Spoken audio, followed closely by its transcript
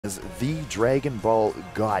is the Dragon Ball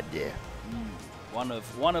God.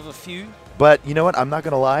 One of a few. But you know what? I'm not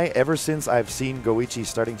going to lie. Ever since I've seen Go1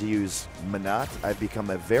 starting to use Menat, I've become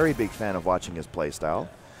a very big fan of watching his playstyle.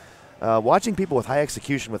 Watching people with high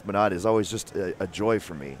execution with Menat is always just a joy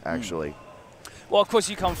for me, actually. Well, of course,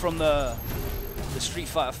 you come from the Street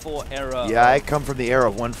Fighter 4 era. Yeah, I come from the era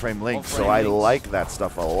of one-frame links, so I like that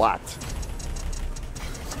stuff a lot.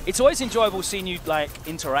 It's always enjoyable seeing you like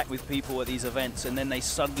interact with people at these events, and then they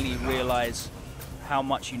suddenly realize how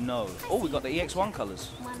much you know. Oh, we got the EX1 colors.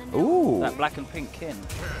 Ooh. That black and pink kin.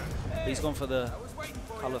 He's gone for the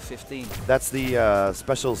color 15. That's the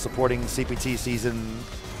special supporting CPT season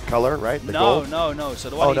color, right? The No, gold? no. So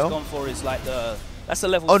the one he's gone for is like that's the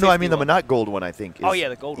level 50 no, I mean the one. Menat gold one, I think. Oh, yeah,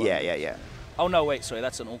 the gold one. Yeah. Oh, no, wait, sorry.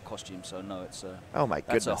 That's an old costume, so no, it's a... Oh, my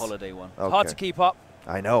goodness. That's a holiday one. Okay. Hard to keep up.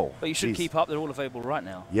 I know. But you should keep up. They're all available right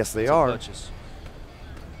now. Yes, they are. Purchase.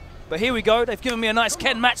 But here we go. They've given me a nice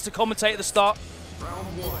Ken match to commentate at the start.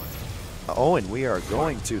 Oh, and we are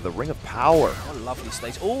going to the Ring of Power. What a lovely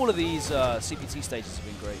stage. All of these CPT stages have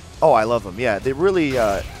been great. Oh, I love them. Yeah, they really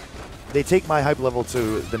they take my hype level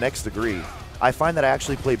to the next degree. I find that I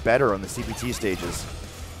actually play better on the CPT stages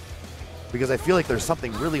because I feel like there's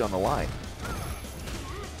something really on the line.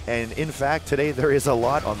 And in fact, today there is a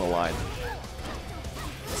lot on the line.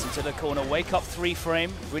 Into the corner, wake up 3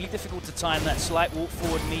 frame. Really difficult to time that slight walk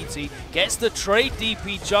forward meaty. Gets the trade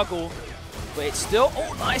DP juggle, but it's still,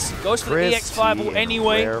 oh nice, goes for the EX5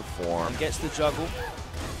 anyway. Rare form. And gets the juggle.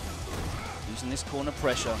 Using this corner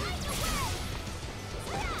pressure.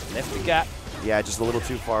 Left the gap. Yeah, just a little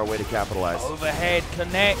too far away to capitalize. Overhead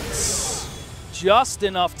connects. Just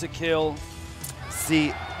enough to kill.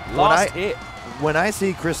 See, Last hit. When I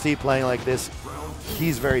see Chris T playing like this,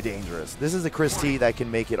 he's very dangerous. This is a Chris T that can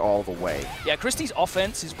make it all the way. Yeah, Chris T's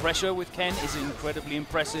offense, his pressure with Ken is incredibly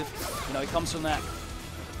impressive. You know, he comes from that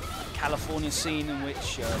California scene in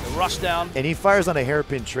which the rush down. And he fires on a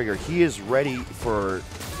hairpin trigger. He is ready for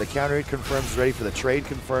the counter hit confirms, ready for the trade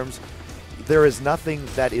confirms. There is nothing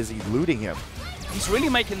that is eluding him. He's really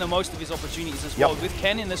making the most of his opportunities as well. With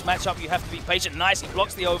Ken in this matchup, you have to be patient. Nice, he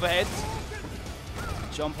blocks the overhead.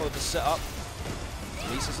 Jump over setup.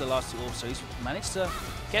 Releases the last 2 orbs, so he's managed to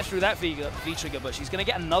get through that V-trigger, but she's going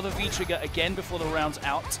to get another V-trigger again before the round's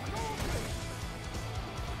out.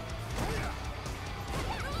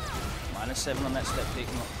 -7 on that step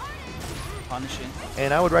pick, not punishing.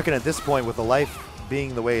 And I would reckon at this point, with the life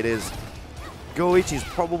being the way it is, Go1's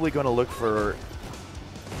probably going to look for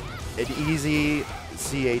an easy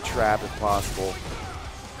CA trap if possible.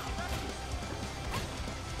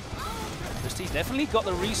 He's definitely got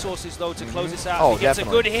the resources, though, to close this out. Oh, he gets a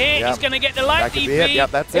good hit. He's going to get the light DP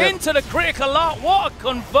into the critical art. What a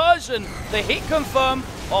conversion. The hit confirm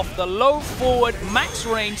off the low forward, max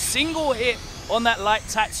range, single hit on that light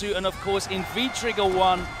Tatsu. And, of course, in V-Trigger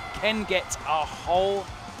 1, Ken gets a whole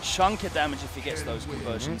chunk of damage if he gets those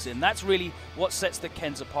conversions in. That's really what sets the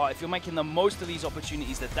Kens apart. If you're making the most of these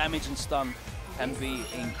opportunities, the damage and stun can be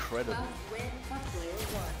incredible.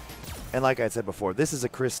 And like I said before, this is a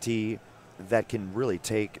Chris T that can really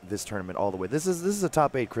take this tournament all the way. This is a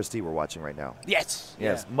top 8 Chris T we're watching right now. Yes.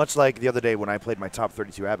 Yes. Yeah. Much like the other day when I played my top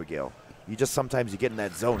 32 Abigail. You just sometimes you get in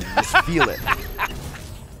that zone and you just feel it.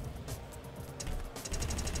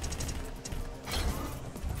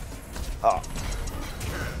 Oh.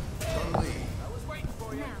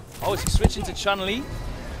 Oh, is he switching to Chun-Li?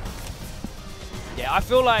 Yeah, I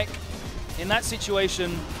feel like in that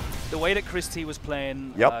situation, the way that Chris T was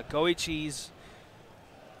playing,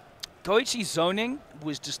 Go1's zoning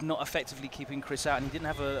was just not effectively keeping Chris out, and he didn't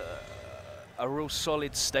have a real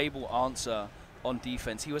solid, stable answer on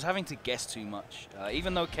defense. He was having to guess too much.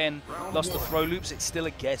 Even though Ken lost the throw loops, it's still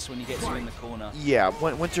a guess when he gets you in the corner. Yeah,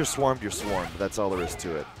 once you're swarmed, you're swarmed. That's all there is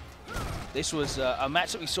to it. This was a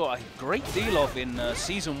match that we saw a great deal of in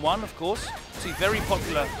Season 1, of course. See very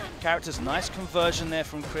popular characters. Nice conversion there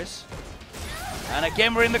from Chris. And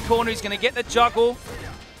again, we're in the corner. He's going to get the juggle.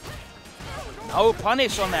 No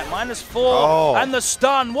punish on that, -4. Oh. And the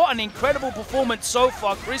stun. What an incredible performance so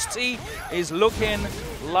far. Chris T is looking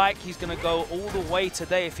like he's going to go all the way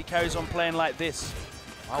today if he carries on playing like this.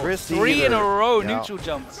 Wow, 3 in a row neutral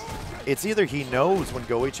jumps. It's either he knows when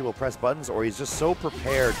Go1 will press buttons, or he's just so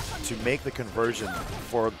prepared to make the conversion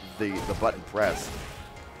for the button press.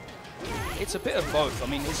 It's a bit of both. I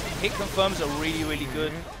mean, his hit confirms are really, really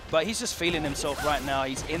good, but he's just feeling himself right now.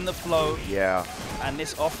 He's in the flow. Yeah. And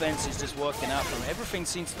this offense is just working out for him. Everything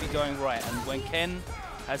seems to be going right, and when Ken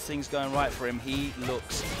has things going right for him, he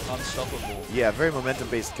looks unstoppable. Yeah, very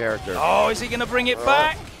momentum-based character. Oh, is he going to bring it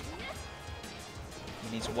back?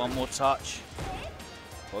 He needs one more touch.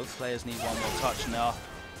 Both players need one more touch now.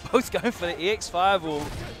 Both going for the EX fireball.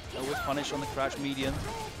 With punish on the crouch medium.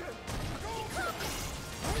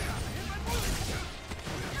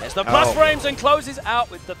 There's the plus frames and closes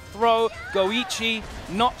out with the throw. Go1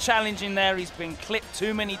 not challenging there. He's been clipped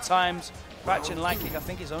too many times. Crouch and light kick, I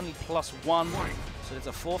think, is only +1. So there's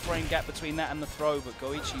a 4-frame gap between that and the throw, but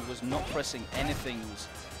Go1 was not pressing anything. He was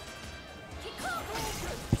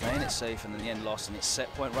playing it safe and in the end lost, and it's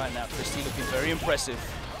set point right now. Chris-T looking very impressive.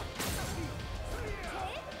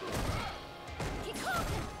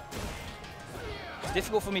 It's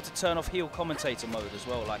difficult for me to turn off heel commentator mode as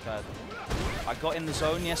well. Like I got in the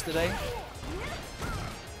zone yesterday.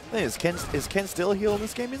 Hey, is Ken still a heel in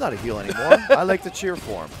this game? He's not a heel anymore. I like to cheer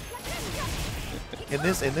for him. In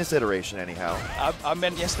this iteration, anyhow. I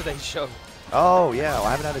meant yesterday's show. Oh yeah, well,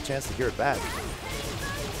 I haven't had a chance to hear it back.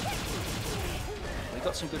 We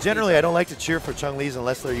got some good. Generally, I don't like to cheer for Chun-Li's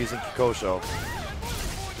unless they're using Kikosho.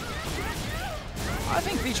 I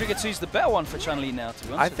think V-Trigger 2 is the better one for Chun-Li now, to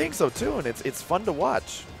be honest. I think so too, and it's fun to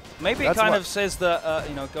watch. Maybe it kind of says that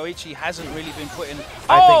you know, Go1 hasn't really been putting.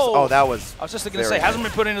 I think so. Oh, that was. I was just going to say hasn't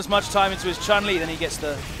been putting as much time into his Chun-Li, then he gets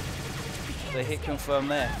the hit confirm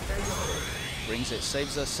there. Brings it,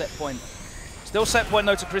 saves a set point. Still set point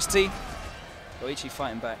though to Chris-T. Go1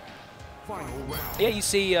 fighting back. Yeah, you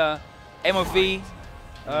see MOV,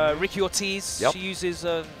 Ricky Ortiz. Yep. She uses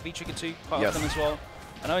V-Trigger 2 quite often as well.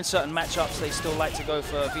 I know in certain matchups they still like to go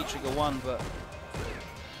for V-Trigger 1, but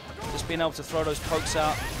just being able to throw those pokes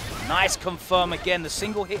out. Nice confirm again. The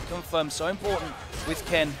single hit confirm, so important with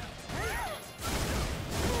Ken.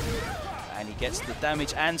 And he gets the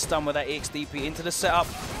damage and stun with that EXDP into the setup.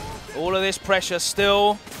 All of this pressure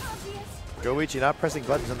still. Go1 not pressing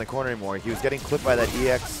buttons in the corner anymore. He was getting clipped by that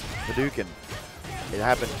EX Hadouken. It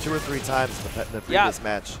happened 2 or 3 times in the previous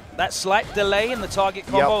match. That slight delay in the target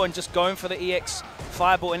combo and just going for the EX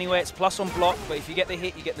fireball anyway. It's plus on block, but if you get the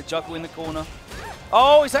hit, you get the juggle in the corner.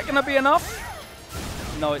 Oh, is that going to be enough?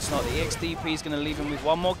 No, it's not. The EXDP is going to leave him with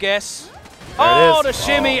one more guess. Oh, the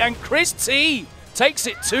shimmy, and Chris-T takes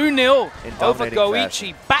it 2-0 over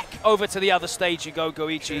Go1. Back over to the other stage you go,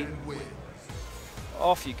 Go1.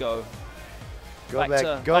 Off you go. Go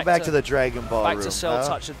back to the Dragon Ball room. Back to Cell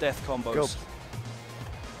Touch of Death combos.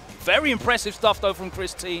 Very impressive stuff, though, from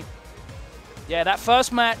Chris-T. Yeah, that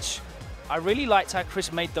first match, I really liked how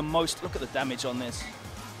Chris made the most. Look at the damage on this.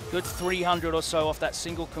 Good 300 or so off that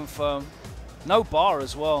single confirm. No bar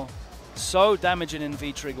as well. So damaging in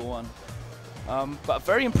V-Trigger 1. But a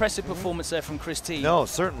very impressive performance there from Chris-T. No,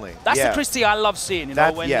 certainly. That's the Chris-T I love seeing, you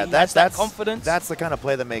know, when he has that confidence. That's the kind of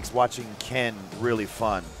play that makes watching Ken really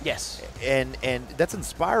fun. Yes. And that's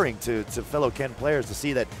inspiring to fellow Ken players to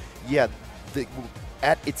see that, yeah,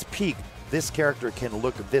 at its peak, this character can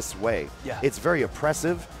look this way. Yeah. It's very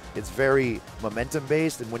oppressive. It's very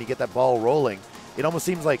momentum-based, and when you get that ball rolling, it almost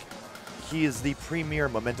seems like he is the premier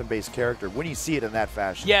momentum-based character when you see it in that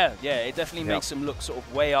fashion. Yeah, it definitely makes him look sort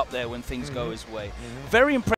of way up there when things go his way. Very impressive.